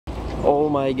Oh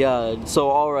my god. So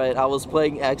alright, I was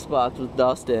playing Xbox with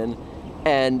Dustin,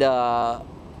 and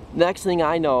next thing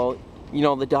I know, you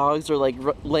know, the dogs are like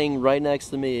laying right next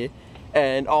to me,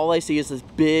 and all I see is this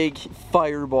big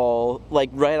fireball like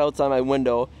right outside my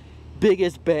window.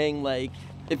 Biggest bang, like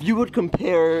if you would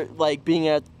compare like being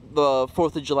at the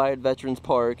 4th of July at Veterans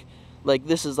Park, like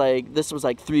this was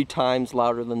like 3 times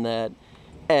louder than that.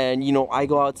 And you know, I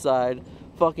go outside,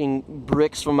 fucking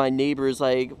bricks from my neighbors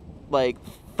like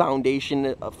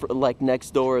foundation like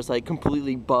next door is like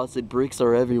completely busted. Bricks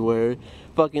are everywhere.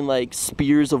 Fucking like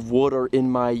spears of wood are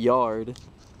in my yard.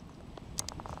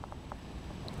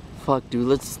 Fuck, dude,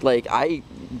 let's like I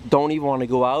don't even want to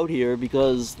go out here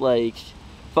because like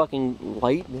fucking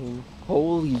lightning.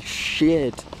 Holy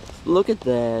shit. Look at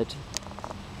that.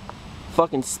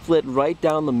 Fucking split right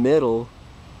down the middle.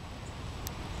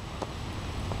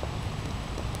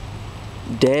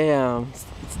 Damn.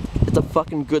 It's a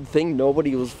fucking good thing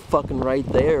nobody was fucking right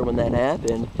there when that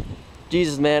happened.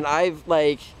 Jesus, man, I've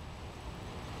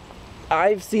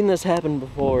seen this happen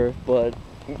before, but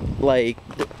like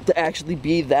to actually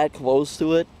be that close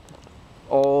to it,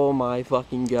 oh my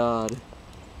fucking god.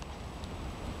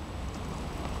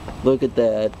 Look at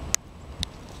that.